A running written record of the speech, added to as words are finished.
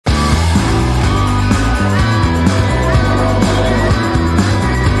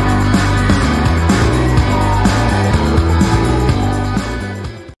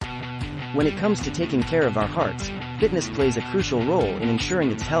comes to taking care of our hearts, fitness plays a crucial role in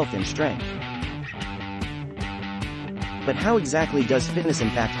ensuring its health and strength. But how exactly does fitness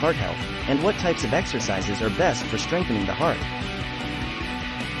impact heart health, and what types of exercises are best for strengthening the heart?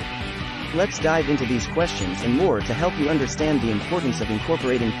 Let's dive into these questions and more to help you understand the importance of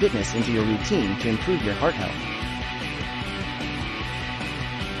incorporating fitness into your routine to improve your heart health.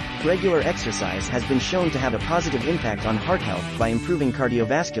 Regular exercise has been shown to have a positive impact on heart health by improving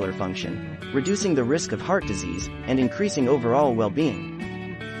cardiovascular function, reducing the risk of heart disease, and increasing overall well-being.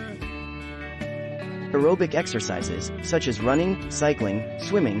 Aerobic exercises, such as running, cycling,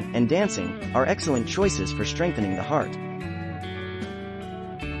 swimming, and dancing, are excellent choices for strengthening the heart.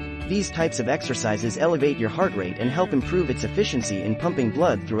 These types of exercises elevate your heart rate and help improve its efficiency in pumping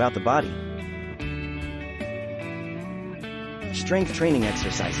blood throughout the body. Strength training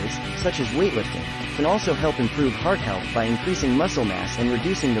exercises, such as weightlifting, can also help improve heart health by increasing muscle mass and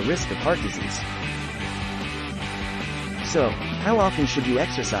reducing the risk of heart disease. So, how often should you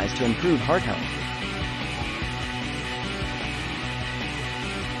exercise to improve heart health?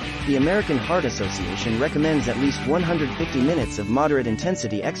 The American Heart Association recommends at least 150 minutes of moderate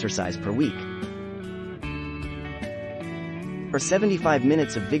intensity exercise per week, or 75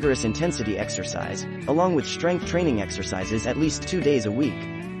 minutes of vigorous intensity exercise, along with strength training exercises at least 2 days a week.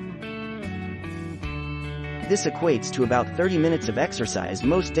 This equates to about 30 minutes of exercise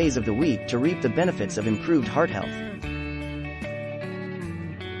most days of the week to reap the benefits of improved heart health.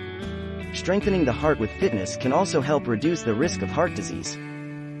 Strengthening the heart with fitness can also help reduce the risk of heart disease.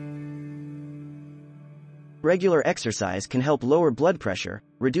 Regular exercise can help lower blood pressure,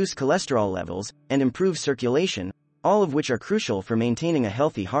 reduce cholesterol levels, and improve circulation, all of which are crucial for maintaining a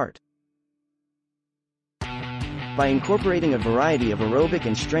healthy heart. By incorporating a variety of aerobic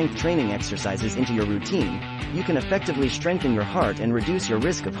and strength training exercises into your routine, you can effectively strengthen your heart and reduce your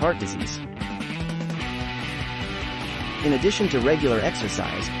risk of heart disease. In addition to regular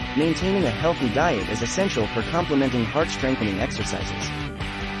exercise, maintaining a healthy diet is essential for complementing heart-strengthening exercises.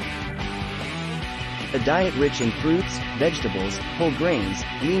 A diet rich in fruits, vegetables, whole grains,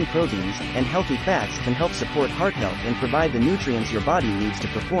 lean proteins, and healthy fats can help support heart health and provide the nutrients your body needs to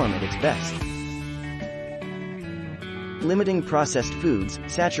perform at its best. Limiting processed foods,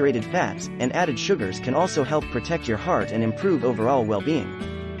 saturated fats, and added sugars can also help protect your heart and improve overall well-being.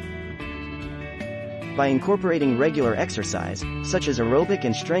 By incorporating regular exercise, such as aerobic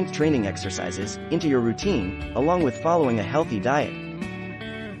and strength training exercises, into your routine, along with following a healthy diet,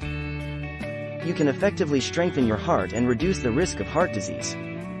 you can effectively strengthen your heart and reduce the risk of heart disease.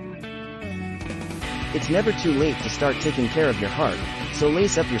 It's never too late to start taking care of your heart, so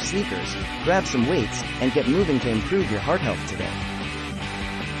lace up your sneakers, grab some weights, and get moving to improve your heart health today.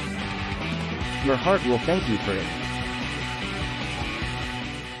 Your heart will thank you for it.